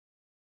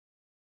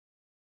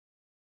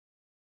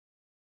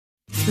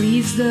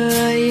Please,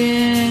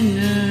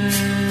 Diana,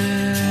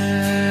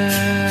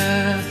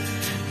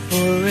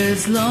 for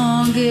as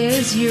long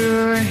as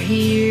you're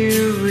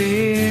here,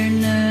 we're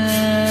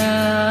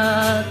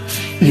not.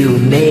 You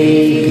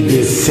make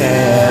the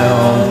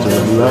sound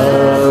of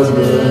love,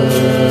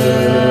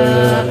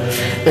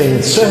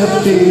 and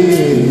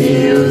something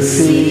new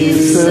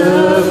seems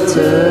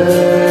softer,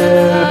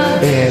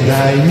 and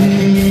I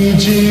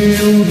need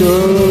you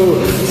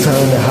though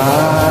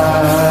somehow,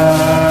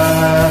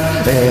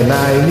 and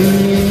I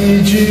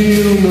need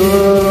you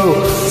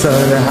though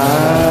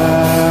somehow.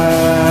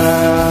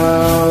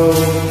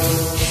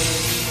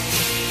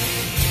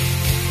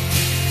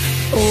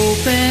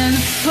 Open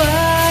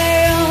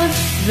fire,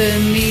 the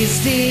knees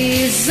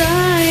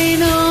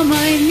design on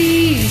my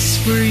knees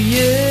for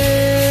you.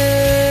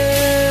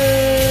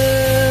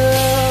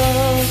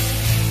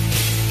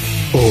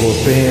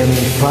 Open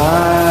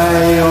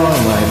fire on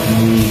my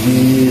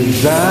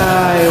knees, I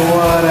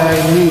what I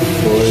need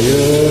for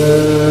you.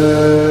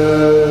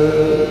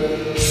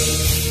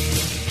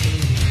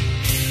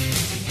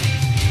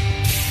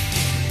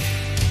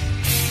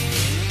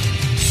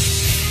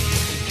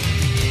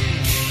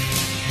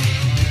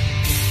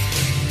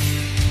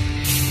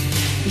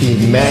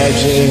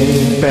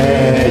 Imagine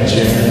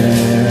pageant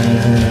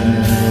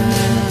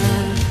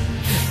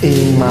in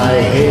my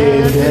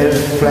head that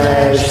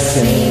flash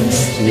seems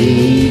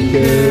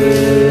weaker.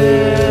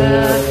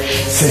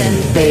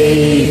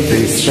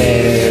 Sandpaper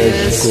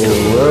squares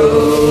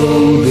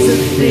corrode the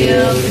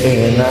film,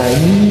 and I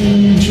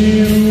need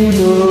you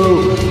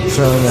know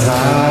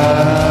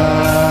somehow.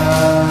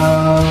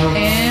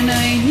 And I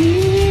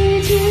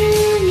need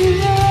you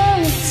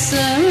now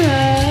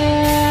somehow.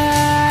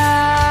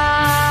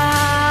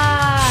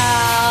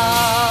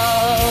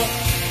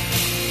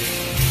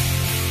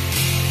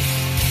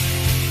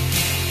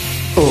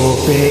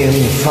 Open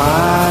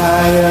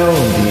fire,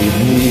 give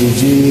me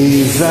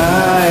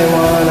desire,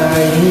 what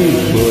I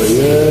need for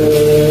you.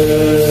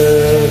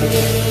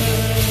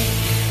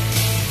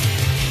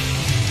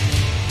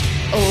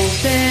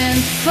 Open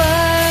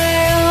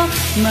fire,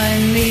 my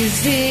knees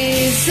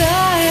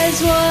desires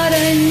what I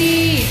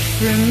need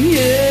from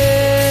you.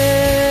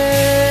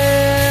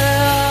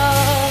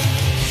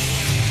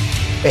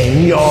 And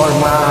you're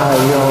my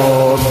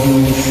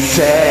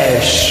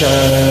obsession.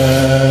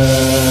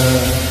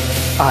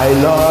 I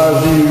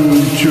love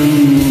you to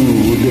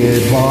the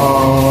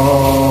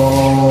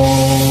bone.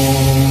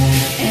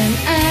 And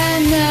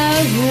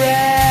anorexia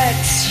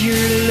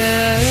your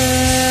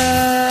life,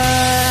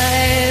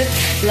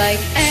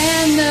 like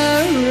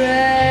anorexia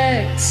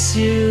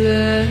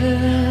love.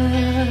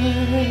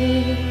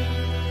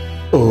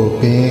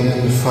 Open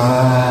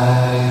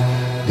fire,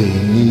 they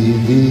need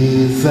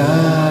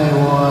design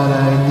what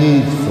I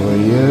need for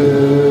you.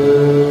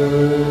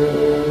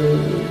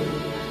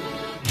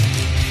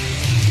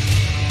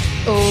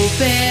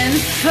 Open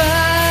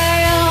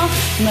fire,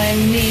 my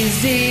knees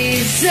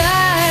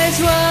desires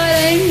what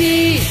I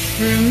need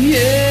from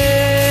you.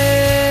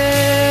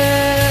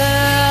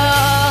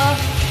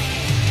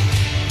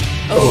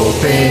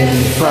 Open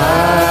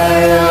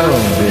fire,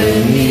 the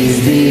knees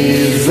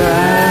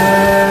desires.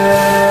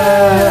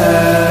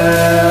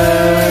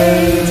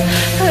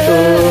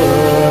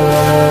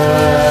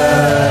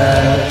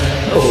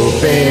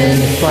 Open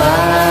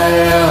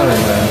fire,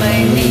 my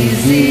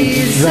knees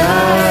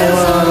desire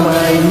what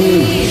I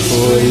need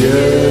for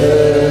you.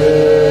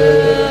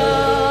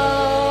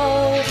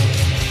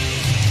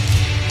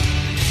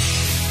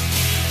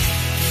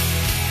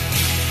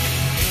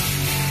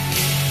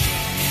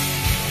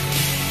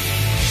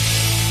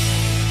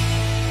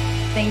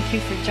 Thank you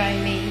for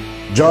joining me.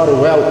 You're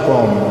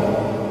welcome.